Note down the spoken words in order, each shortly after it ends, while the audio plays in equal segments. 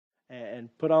and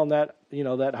put on that,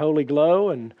 that holy glow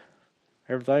and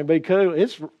everything be cool.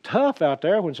 It's tough out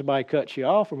there when somebody cuts you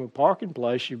off from a parking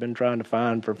place you've been trying to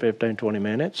find for 15, 20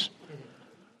 minutes.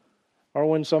 Or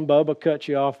when some bubba cuts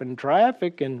you off in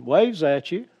traffic and waves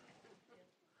at you.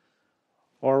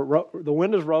 Or the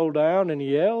windows roll down and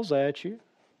he yells at you.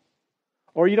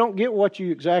 Or you don't get what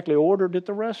you exactly ordered at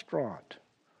the restaurant.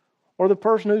 Or the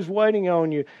person who's waiting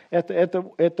on you at the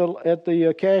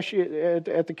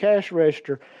cash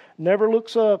register never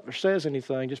looks up or says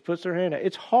anything, just puts their hand out.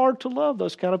 It's hard to love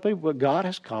those kind of people, but God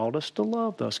has called us to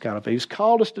love those kind of people. He's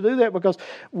called us to do that because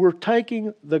we're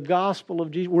taking the gospel of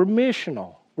Jesus. We're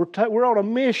missional. We're on a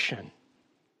mission.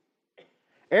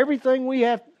 Everything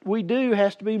we do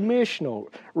has to be missional,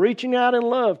 reaching out in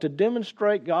love to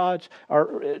demonstrate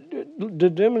to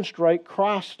demonstrate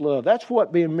Christ's love. That's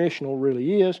what being missional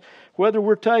really is. Whether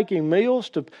we're taking meals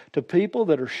to people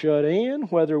that are shut in,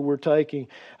 whether we're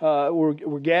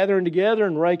we're gathering together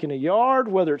and raking a yard,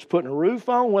 whether it's putting a roof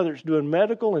on, whether it's doing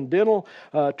medical and dental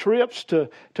trips to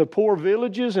poor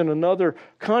villages in another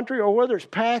country, or whether it's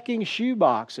packing shoe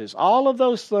boxes. All of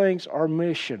those things are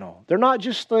missional. They're not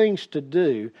just things to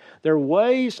do. They're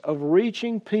ways of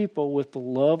reaching people with the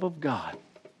love of God.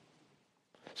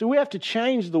 So we have to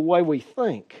change the way we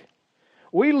think.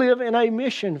 We live in a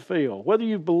mission field. Whether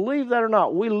you believe that or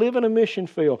not, we live in a mission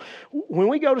field. When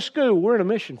we go to school, we're in a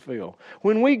mission field.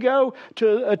 When we go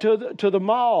to the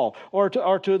mall or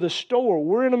to the store,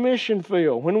 we're in a mission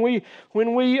field. When we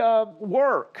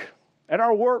work at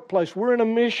our workplace, we're in a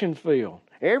mission field.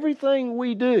 Everything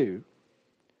we do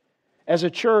as a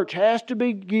church has to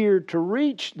be geared to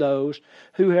reach those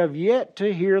who have yet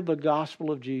to hear the gospel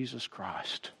of Jesus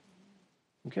Christ.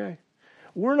 Okay?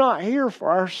 We're not here for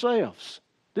ourselves.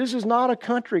 This is not a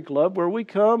country club where we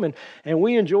come and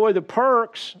we enjoy the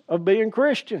perks of being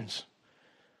Christians.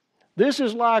 This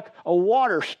is like a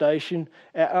water station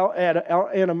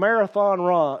in a marathon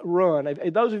run.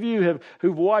 Those of you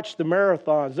who've watched the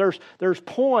marathons, there's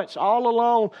points all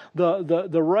along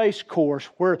the race course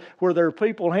where there are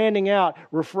people handing out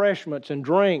refreshments and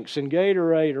drinks and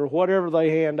Gatorade or whatever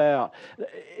they hand out.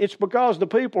 It's because the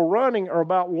people running are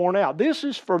about worn out. This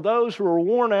is for those who are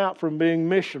worn out from being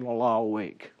missional all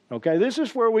week. Okay, this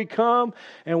is where we come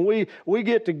and we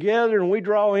get together and we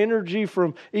draw energy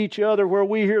from each other, where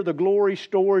we hear the glory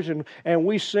stories and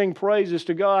we sing praises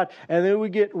to God, and then we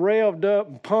get revved up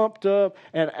and pumped up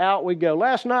and out we go.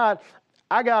 Last night,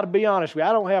 I got to be honest with you,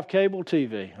 I don't have cable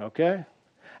TV, okay?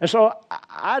 And so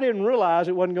I didn't realize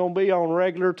it wasn't going to be on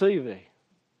regular TV.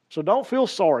 So don't feel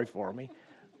sorry for me,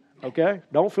 okay?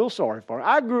 Don't feel sorry for me.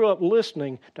 I grew up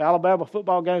listening to Alabama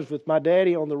football games with my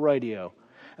daddy on the radio.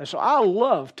 And so I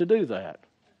love to do that.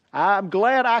 I'm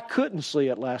glad I couldn't see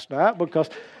it last night because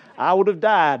I would have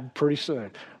died pretty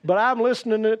soon. But I'm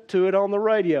listening to it on the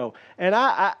radio. And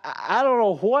I don't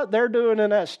know what they're doing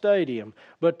in that stadium,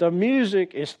 but the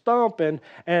music is thumping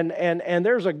and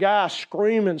there's a guy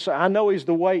screaming. So I know he's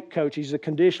the weight coach, he's the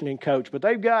conditioning coach, but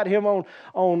they've got him on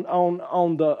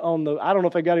the I don't know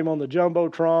if they got him on the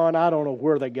Jumbotron, I don't know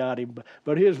where they got him,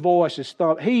 but his voice is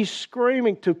thumping. He's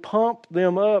screaming to pump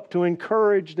them up, to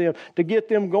encourage them, to get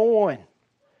them going.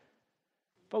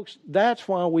 Folks, that's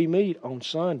why we meet on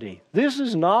Sunday. This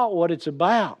is not what it's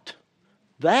about.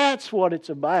 That's what it's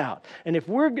about. And if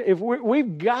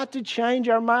we've got to change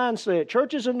our mindset.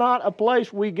 Churches are not a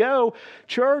place we go.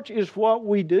 Church is what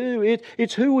we do.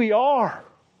 It's who we are.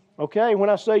 Okay? When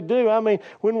I say do, I mean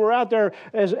when we're out there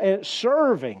as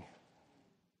serving.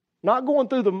 Not going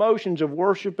through the motions of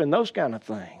worship and those kind of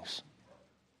things.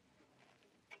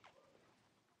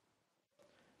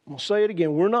 I'm going to say it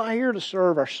again. We're not here to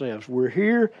serve ourselves. We're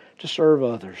here to serve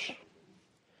others.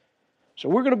 So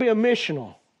we're going to be a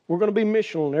missional. We're going to be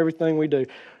missional in everything we do.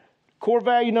 Core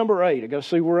value number 8. I got to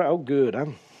see where. Oh, good.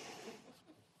 I'm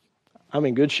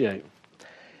in good shape.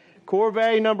 Core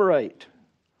value number 8.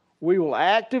 We will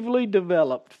actively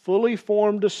develop fully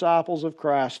formed disciples of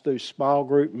Christ through small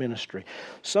group ministry.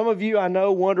 Some of you I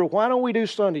know wonder, why don't we do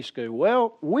Sunday school?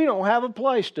 Well, we don't have a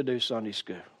place to do Sunday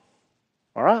school.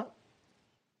 All right?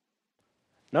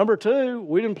 Number 2,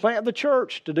 we didn't plant the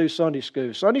church to do Sunday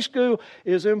school. Sunday school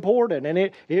is important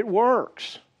and it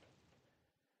works.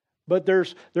 But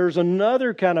there's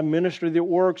another kind of ministry that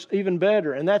works even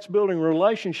better, and that's building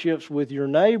relationships with your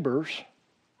neighbors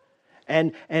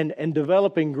and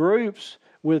developing groups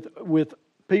with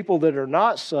people that are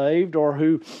not saved or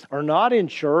who are not in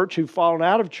church, who've fallen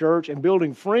out of church, and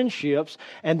building friendships,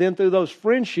 and then through those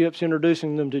friendships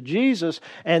introducing them to Jesus,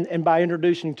 and by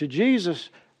introducing to Jesus,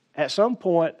 at some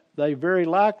point, they very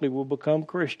likely will become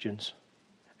Christians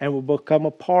and will become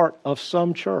a part of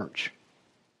some church.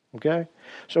 Okay?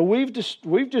 So we've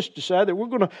just decided that we're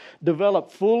going to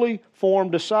develop fully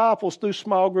formed disciples through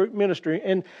small group ministry.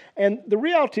 And the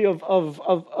reality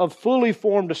of fully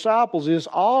formed disciples is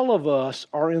all of us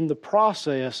are in the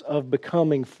process of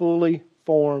becoming fully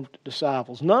formed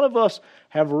disciples. None of us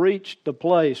have reached the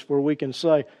place where we can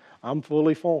say, I'm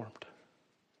fully formed.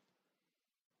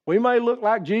 We may look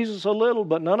like Jesus a little,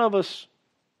 but none of us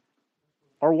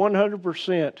are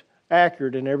 100%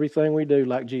 accurate in everything we do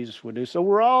like Jesus would do. So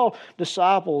we're all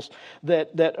disciples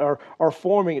that are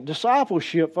forming.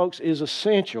 Discipleship, folks, is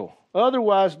essential.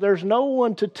 Otherwise, there's no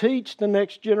one to teach the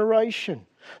next generation.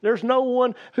 There's no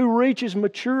one who reaches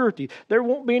maturity. There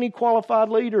won't be any qualified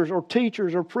leaders or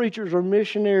teachers or preachers or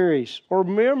missionaries or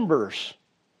members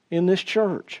in this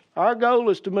church. Our goal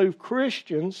is to move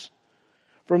Christians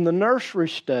from the nursery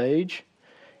stage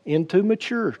into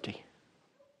maturity.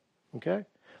 Okay?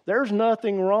 There's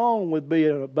nothing wrong with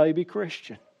being a baby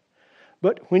Christian.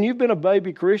 But when you've been a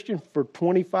baby Christian for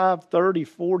 25, 30,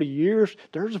 40 years,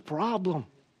 there's a problem.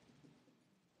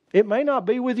 It may not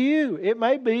be with you. It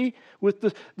may be with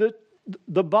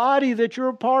the body that you're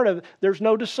a part of. There's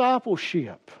no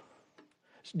discipleship.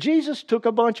 Jesus took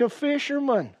a bunch of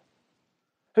fishermen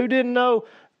who didn't know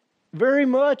very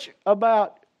much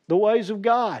about the ways of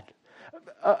God.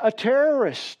 A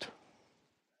terrorist.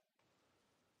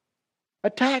 A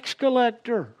tax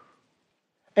collector.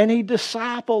 And he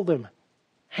discipled them,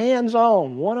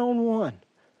 hands-on, one-on-one,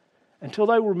 until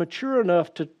they were mature enough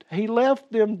he left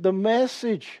them the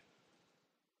message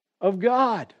of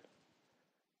God.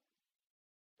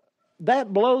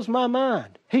 That blows my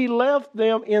mind. He left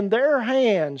them in their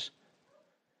hands.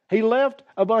 He left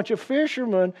a bunch of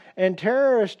fishermen and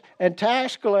terrorists and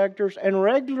tax collectors and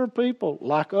regular people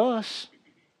like us.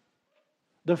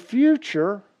 The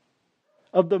future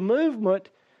of the movement,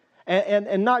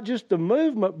 and not just the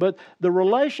movement, but the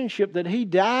relationship that He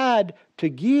died to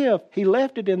give, He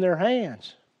left it in their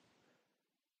hands.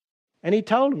 And He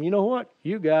told them, you know what?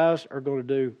 You guys are going to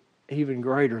do even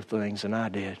greater things than I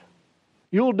did.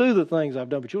 You'll do the things I've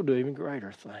done, but you'll do even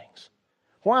greater things.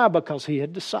 Why? Because He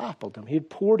had discipled them. He had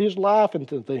poured His life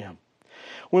into them.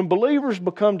 When believers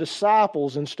become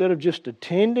disciples, instead of just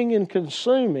attending and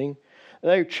consuming,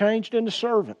 they're changed into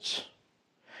servants.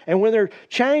 And when they're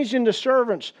changed into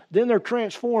servants, then they're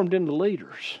transformed into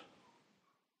leaders.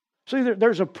 See,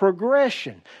 there's a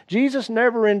progression. Jesus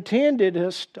never intended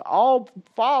us to all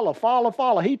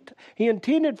follow. He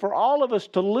intended for all of us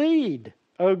to lead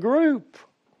a group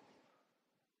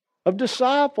of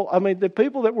the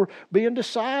people that were being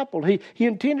discipled. He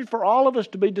intended for all of us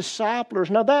to be disciplers.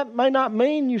 Now, that may not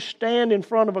mean you stand in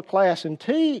front of a class and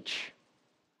teach.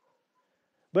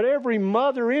 But every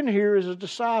mother in here is a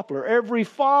discipler. Every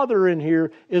father in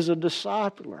here is a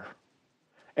discipler.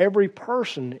 Every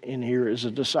person in here is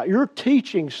a discipler. You're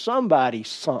teaching somebody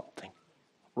something,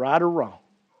 right or wrong.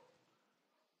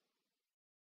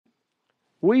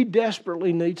 We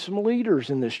desperately need some leaders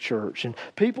in this church, and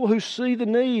people who see the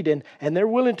need and they're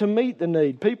willing to meet the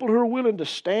need. People who are willing to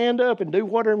stand up and do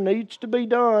whatever needs to be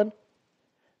done.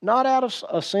 Not out of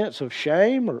a sense of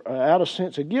shame or out of a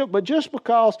sense of guilt, but just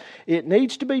because it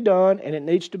needs to be done and it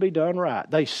needs to be done right.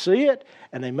 They see it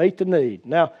and they meet the need.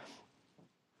 Now,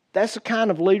 that's the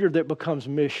kind of leader that becomes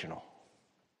missional.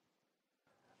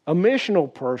 A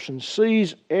missional person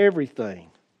sees everything.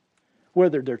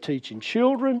 Whether they're teaching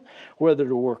children, whether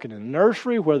they're working in a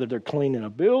nursery, whether they're cleaning a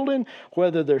building,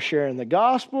 whether they're sharing the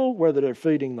gospel, whether they're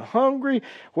feeding the hungry,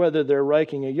 whether they're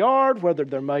raking a yard, whether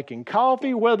they're making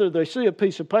coffee, whether they see a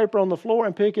piece of paper on the floor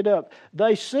and pick it up.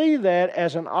 They see that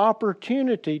as an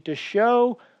opportunity to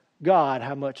show God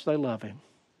how much they love Him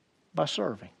by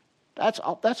serving. That's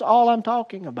all I'm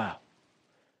talking about.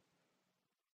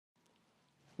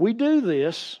 We do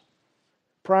this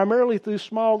primarily through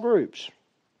small groups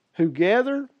who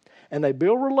gather and they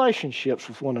build relationships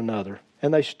with one another.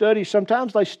 And they study,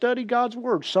 sometimes they study God's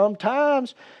Word.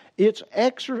 Sometimes it's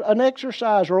an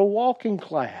exercise or a walking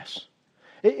class.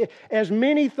 As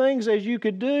many things as you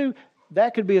could do,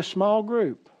 that could be a small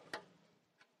group.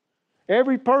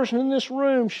 Every person in this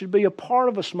room should be a part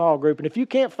of a small group. And if you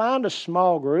can't find a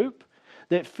small group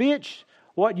that fits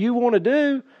what you want to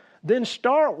do, then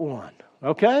start one,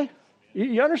 okay?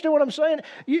 You understand what I'm saying?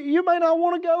 You may not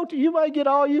want to go to, you may get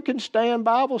all you can stand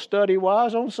Bible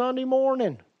study-wise on Sunday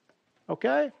morning.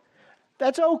 Okay?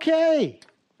 That's okay.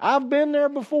 I've been there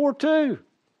before too.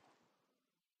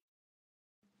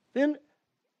 Then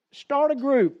start a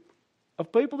group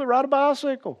of people that ride a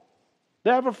bicycle.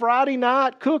 They have a Friday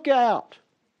night cookout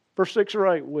for 6 or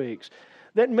 8 weeks.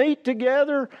 That meet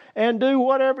together and do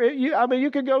whatever.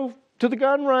 You could go to the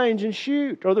gun range and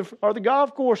shoot, or the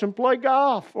golf course and play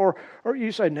golf. Or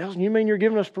you say, Nelson, you mean you're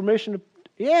giving us permission to?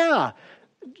 Yeah,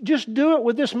 just do it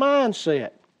with this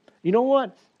mindset. You know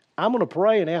what? I'm going to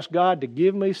pray and ask God to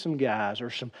give me some guys or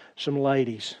some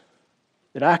ladies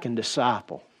that I can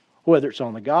disciple, whether it's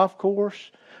on the golf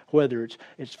course, whether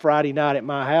it's Friday night at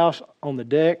my house on the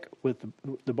deck with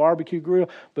the barbecue grill,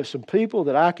 but some people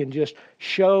that I can just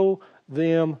show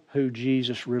them who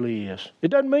Jesus really is.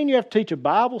 It doesn't mean you have to teach a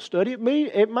Bible study. It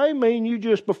may mean you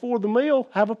just before the meal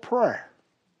have a prayer.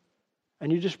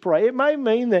 And you just pray. It may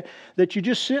mean that you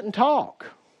just sit and talk.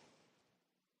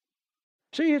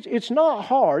 See, it's not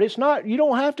hard. You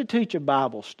don't have to teach a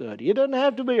Bible study. It doesn't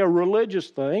have to be a religious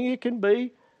thing. It can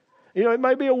be, it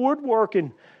may be a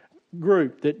woodworking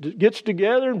group that gets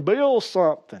together and builds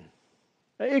something.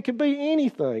 It could be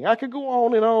anything. I could go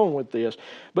on and on with this.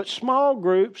 But small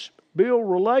groups build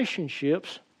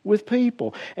relationships with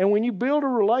people. And when you build a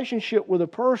relationship with a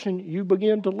person, you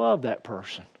begin to love that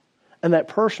person. And that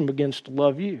person begins to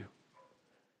love you.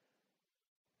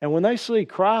 And when they see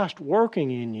Christ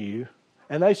working in you,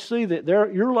 and they see that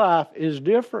your life is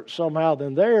different somehow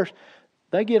than theirs,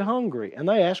 they get hungry and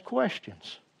they ask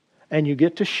questions. And you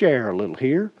get to share a little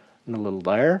here and a little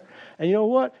there. And you know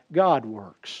what? God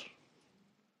works.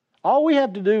 All we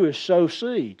have to do is sow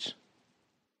seeds.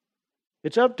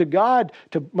 It's up to God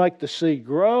to make the seed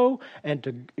grow and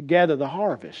to gather the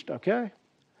harvest, okay?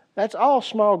 That's all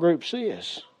small groups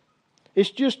is. It's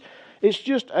just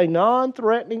a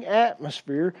non-threatening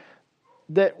atmosphere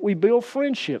that we build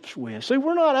friendships with. See,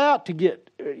 we're not out to get,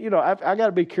 I got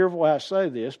to be careful how I say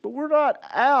this, but we're not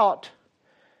out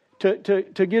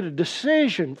to get a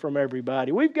decision from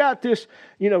everybody. We've got this,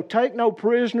 take no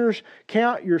prisoners,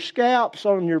 count your scalps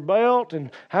on your belt,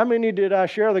 and how many did I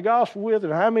share the gospel with,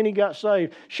 and how many got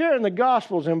saved. Sharing the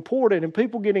gospel is important, and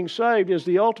people getting saved is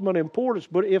the ultimate importance.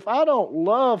 But if I don't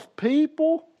love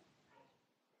people,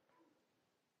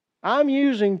 I'm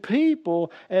using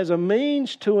people as a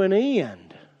means to an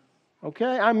end.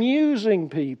 Okay? I'm using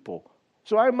people.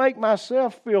 So I make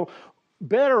myself feel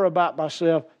better about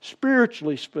myself,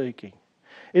 spiritually speaking.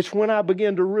 It's when I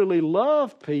begin to really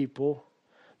love people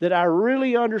that I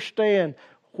really understand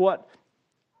what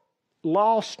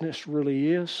lostness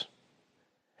really is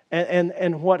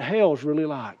and what hell's really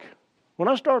like. When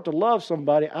I start to love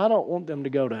somebody, I don't want them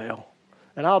to go to hell.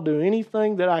 And I'll do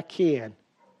anything that I can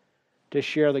to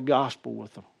share the gospel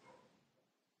with them.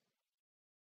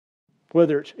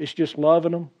 Whether it's just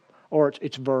loving them or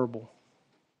it's verbal.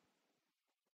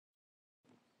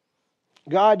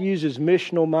 God uses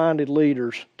missional-minded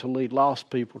leaders to lead lost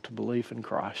people to belief in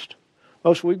Christ.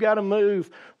 Folks, we've got to move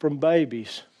from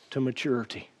babies to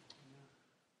maturity.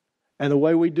 And the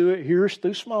way we do it here is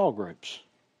through small groups.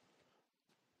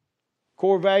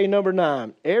 Core value number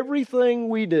 9. Everything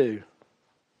we do,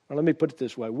 now let me put it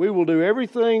this way. We will do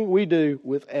everything we do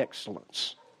with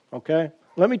excellence. Okay?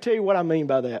 Let me tell you what I mean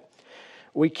by that.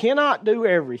 We cannot do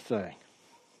everything.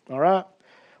 All right?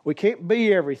 We can't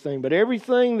be everything, but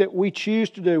everything that we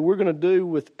choose to do, we're going to do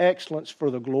with excellence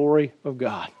for the glory of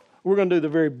God. We're going to do the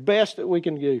very best that we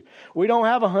can do. We don't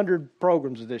have 100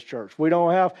 programs at this church. We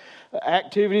don't have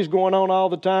activities going on all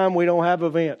the time. We don't have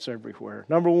events everywhere.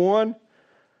 Number 1,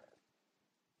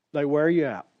 they wear you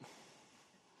out.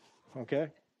 Okay?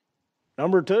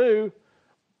 Number 2,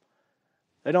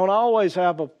 they don't always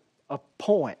have a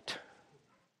point.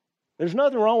 There's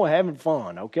nothing wrong with having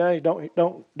fun, okay?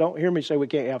 Don't hear me say we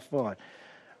can't have fun.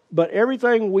 But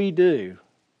everything we do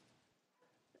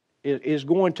is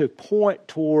going to point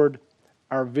toward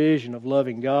our vision of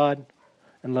loving God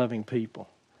and loving people.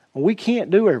 And we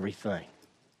can't do everything.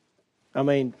 I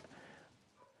mean,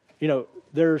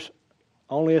 there's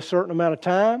only a certain amount of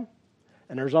time,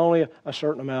 and there's only a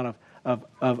certain amount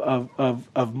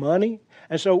of money.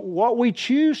 And so what we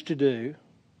choose to do,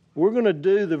 we're going to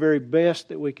do the very best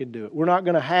that we can do it. We're not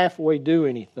going to halfway do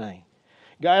anything.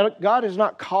 God has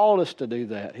not called us to do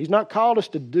that. He's not called us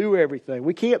to do everything.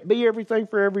 We can't be everything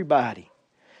for everybody.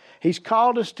 He's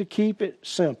called us to keep it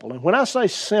simple. And when I say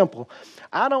simple,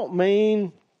 I don't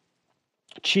mean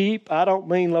cheap. I don't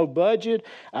mean low budget.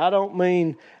 I don't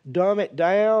mean dumb it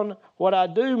down. What I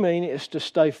do mean is to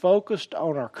stay focused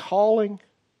on our calling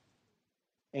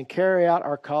and carry out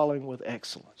our calling with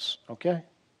excellence. Okay?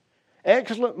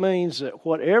 Excellent means that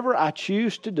whatever I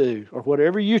choose to do, or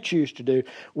whatever you choose to do,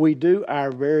 we do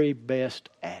our very best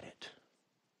at it.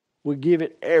 We give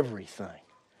it everything.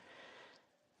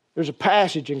 There's a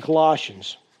passage in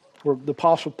Colossians where the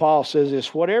Apostle Paul says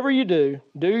this: whatever you do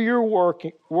your work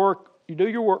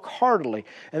heartily.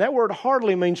 And that word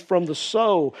heartily means from the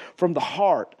soul, from the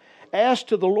heart. Ask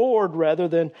to the Lord rather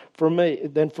than for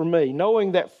me,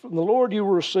 knowing that from the Lord you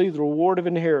will receive the reward of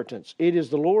inheritance. It is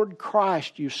the Lord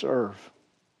Christ you serve.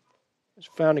 It's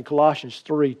found in Colossians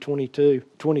 3:22,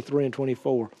 23, and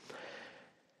 24.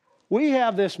 We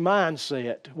have this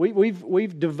mindset.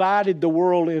 We've divided the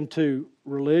world into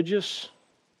religious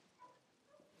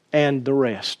and the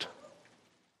rest.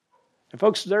 And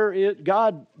folks,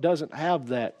 God doesn't have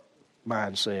that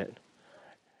mindset.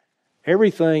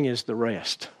 Everything is the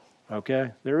rest.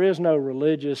 Okay? There is no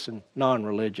religious and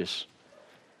non-religious.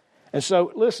 And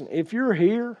so, listen, if you're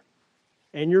here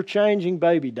and you're changing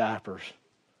baby diapers,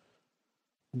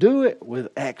 do it with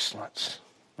excellence.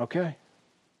 Okay?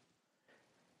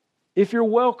 If you're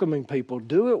welcoming people,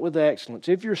 do it with excellence.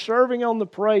 If you're serving on the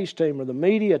praise team or the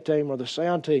media team or the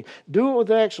sound team, do it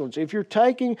with excellence. If you're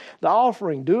taking the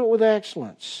offering, do it with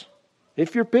excellence.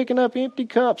 If you're picking up empty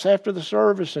cups after the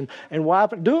service and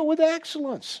wiping, do it with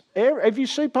excellence. If you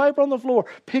see paper on the floor,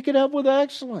 pick it up with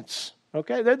excellence.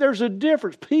 Okay? There's a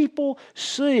difference. People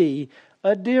see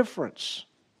a difference.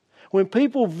 When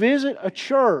people visit a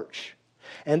church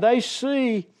and they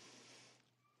see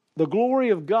the glory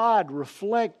of God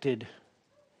reflected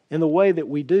in the way that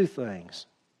we do things,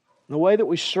 in the way that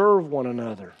we serve one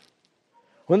another.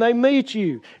 When they meet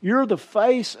you, you're the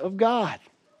face of God.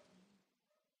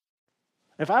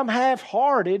 If I'm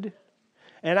half-hearted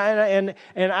and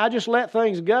I just let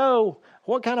things go,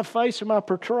 what kind of face am I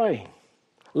portraying?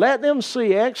 Let them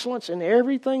see excellence in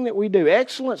everything that we do.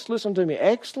 Excellence, listen to me,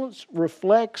 excellence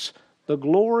reflects the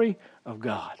glory of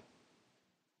God.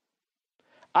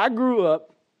 I grew up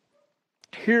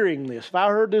hearing this. If I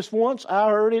heard this once, I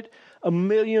heard it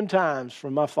 1,000,000 times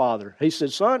from my father. He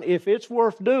said, son, if it's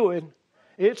worth doing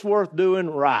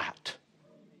right.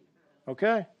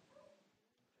 Okay?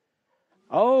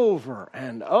 Over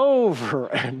and over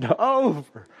and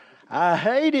over. I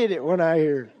hated it when I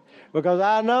heard it because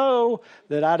I know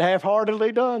that I'd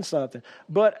half-heartedly done something.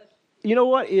 But you know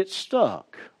what? It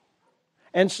stuck.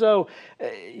 And so,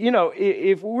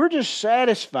 if we're just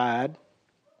satisfied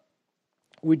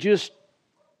with just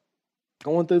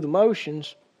going through the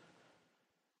motions,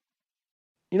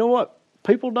 you know what?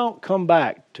 People don't come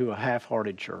back to a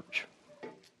half-hearted church.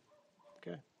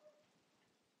 Okay?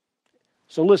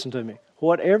 So listen to me.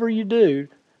 Whatever you do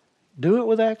it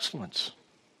with excellence.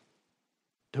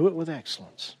 Do it with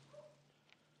excellence.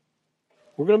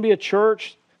 We're going to be a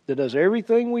church that does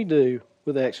everything we do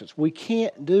with excellence. We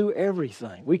can't do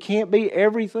everything. We can't be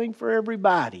everything for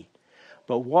everybody.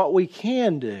 But what we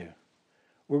can do,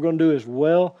 we're going to do as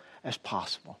well as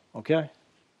possible. Okay?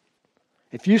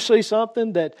 If you see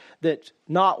something that's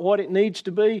not what it needs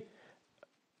to be,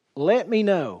 let me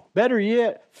know. Better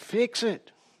yet, fix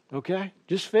it. Okay?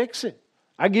 Just fix it.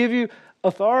 I give you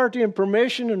authority and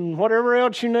permission and whatever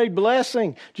else you need,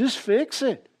 blessing. Just fix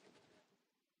it.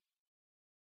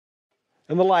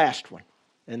 And the last one,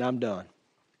 and I'm done.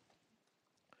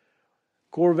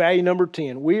 Core value number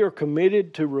 10. We are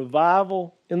committed to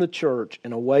revival in the church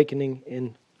and awakening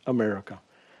in America.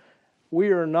 We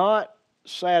are not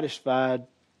satisfied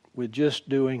with just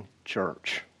doing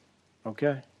church.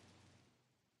 Okay?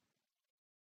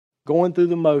 Going through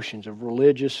the motions of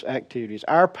religious activities.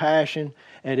 Our passion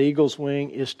at Eagles Wing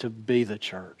is to be the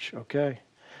church. Okay?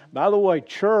 By the way,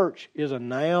 church is a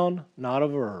noun, not a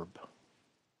verb.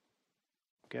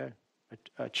 Okay?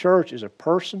 A church is a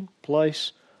person,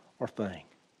 place, or thing.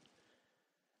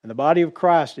 And the body of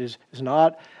Christ is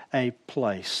not a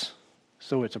place.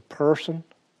 So it's a person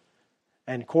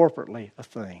and corporately a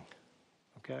thing.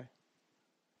 Okay?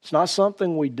 It's not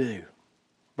something we do.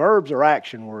 Verbs are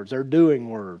action words. They're doing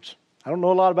words. I don't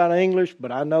know a lot about English,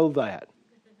 but I know that.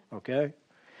 Okay?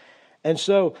 And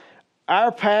so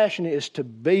our passion is to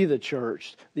be the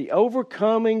church, the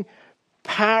overcoming,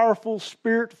 powerful,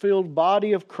 Spirit-filled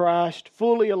body of Christ,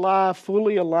 fully alive,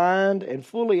 fully aligned, and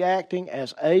fully acting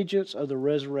as agents of the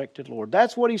resurrected Lord.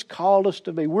 That's what He's called us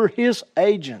to be. We're His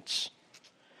agents.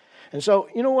 And so,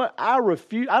 you know what? I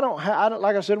don't,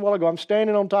 like I said a while ago, I'm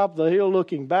standing on top of the hill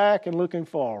looking back and looking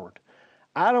forward.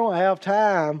 I don't have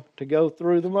time to go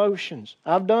through the motions.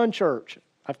 I've done church.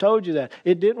 I've told you that.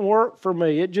 It didn't work for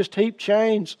me. It just heaped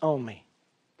chains on me.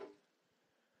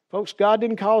 Folks, God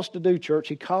didn't call us to do church.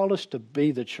 He called us to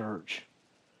be the church.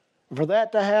 And for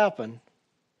that to happen,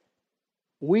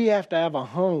 we have to have a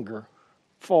hunger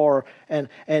for and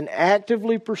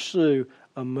actively pursue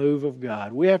a move of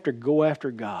God. We have to go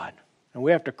after God. And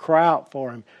we have to cry out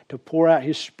for Him to pour out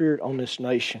His Spirit on this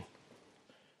nation.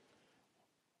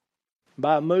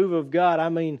 By a move of God, I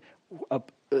mean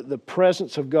the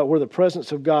presence of God, where the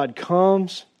presence of God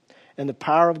comes and the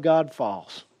power of God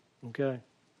falls. Okay?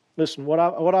 Listen, what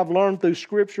I've learned through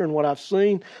Scripture and what I've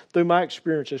seen through my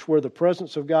experiences, where the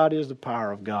presence of God is, the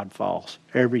power of God falls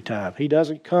every time. He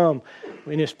doesn't come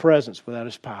in His presence without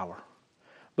His power.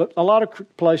 But a lot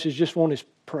of places just want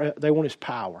His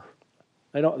power.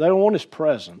 They don't want His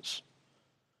presence.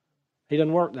 He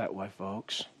doesn't work that way,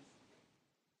 folks.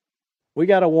 We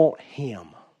got to want Him.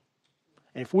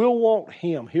 And if we'll want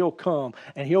Him, He'll come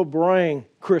and He'll bring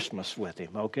Christmas with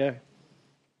Him, okay?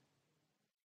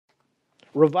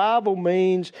 Revival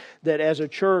means that as a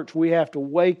church we have to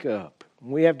wake up,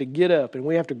 we have to get up, and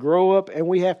we have to grow up, and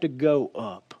we have to go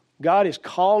up. God is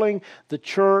calling the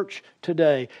church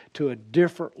today to a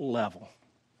different level.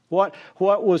 What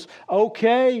was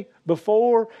okay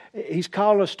before, He's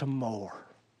calling us to more.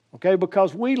 Okay?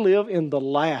 Because we live in the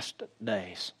last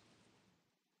days.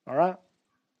 All right?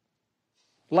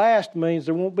 Last means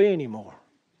there won't be any more.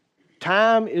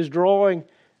 Time is drawing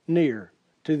near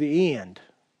to the end.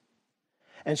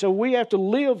 And so we have to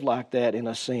live like that in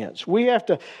a sense. We have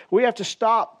to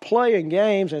stop playing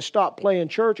games and stop playing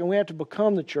church, and we have to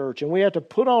become the church. And we have to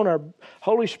put on our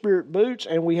Holy Spirit boots,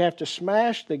 and we have to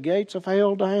smash the gates of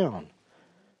hell down.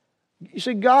 You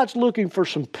see, God's looking for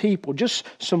some people, just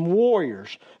some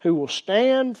warriors who will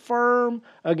stand firm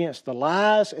against the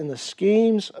lies and the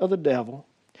schemes of the devil.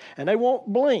 And they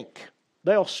won't blink.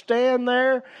 They'll stand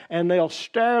there and they'll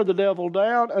stare the devil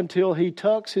down until he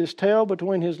tucks his tail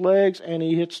between his legs and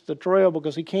he hits the trail,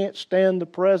 because he can't stand the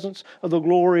presence of the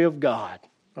glory of God.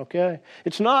 Okay?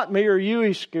 It's not me or you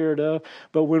He's scared of,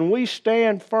 but when we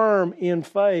stand firm in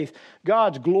faith,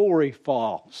 God's glory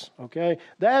falls. Okay?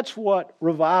 That's what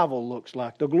revival looks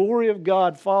like. The glory of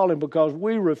God falling because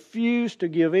we refuse to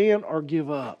give in or give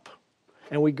up.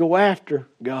 And we go after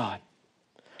God.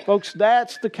 Folks,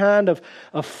 that's the kind of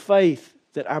faith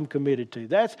that I'm committed to.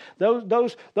 That's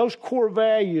those core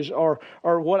values are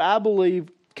what I believe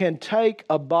can take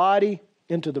a body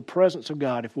into the presence of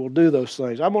God if we'll do those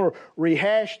things. I'm going to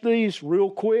rehash these real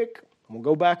quick. I'm going to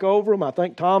go back over them. I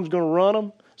think Tom's going to run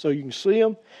them so you can see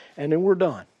them, and then we're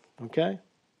done. Okay?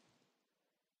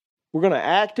 We're going to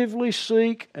actively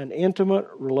seek an intimate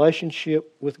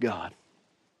relationship with God.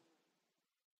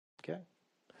 Okay?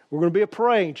 We're going to be a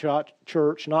praying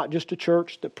church, not just a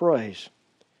church that prays.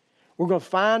 We're going to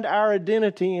find our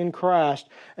identity in Christ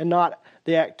and not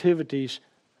the activities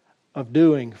of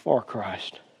doing for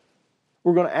Christ.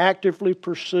 We're going to actively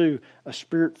pursue a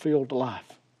Spirit-filled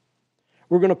life.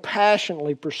 We're going to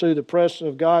passionately pursue the presence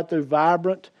of God through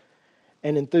vibrant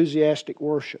and enthusiastic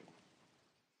worship.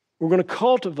 We're going to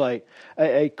cultivate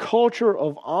a culture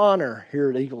of honor here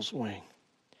at Eagles Wing.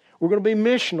 We're going to be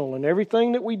missional in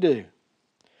everything that we do.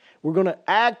 We're going to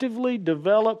actively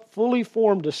develop fully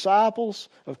formed disciples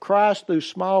of Christ through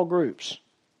small groups.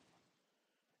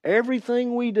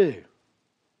 Everything we do,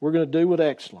 we're going to do with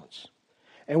excellence.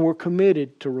 And we're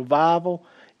committed to revival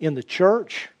in the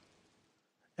church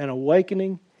and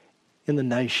awakening in the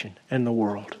nation and the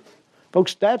world.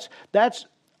 Folks, that's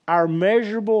our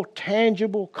measurable,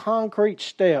 tangible, concrete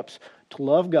steps to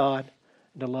love God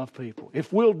and to love people.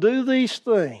 If we'll do these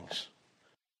things,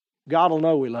 God will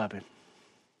know we love Him.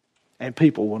 And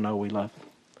people will know we love Him.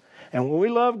 And when we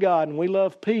love God and we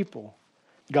love people,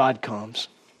 God comes.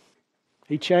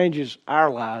 He changes our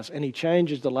lives and He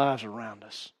changes the lives around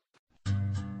us.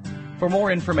 For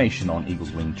more information on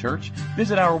Eagles Wing Church,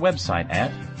 visit our website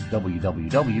at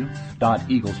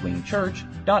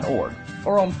www.eagleswingchurch.org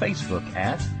or on Facebook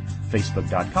at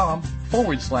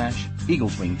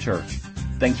facebook.com/Eagles Wing Church.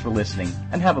 Thanks for listening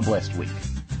and have a blessed week.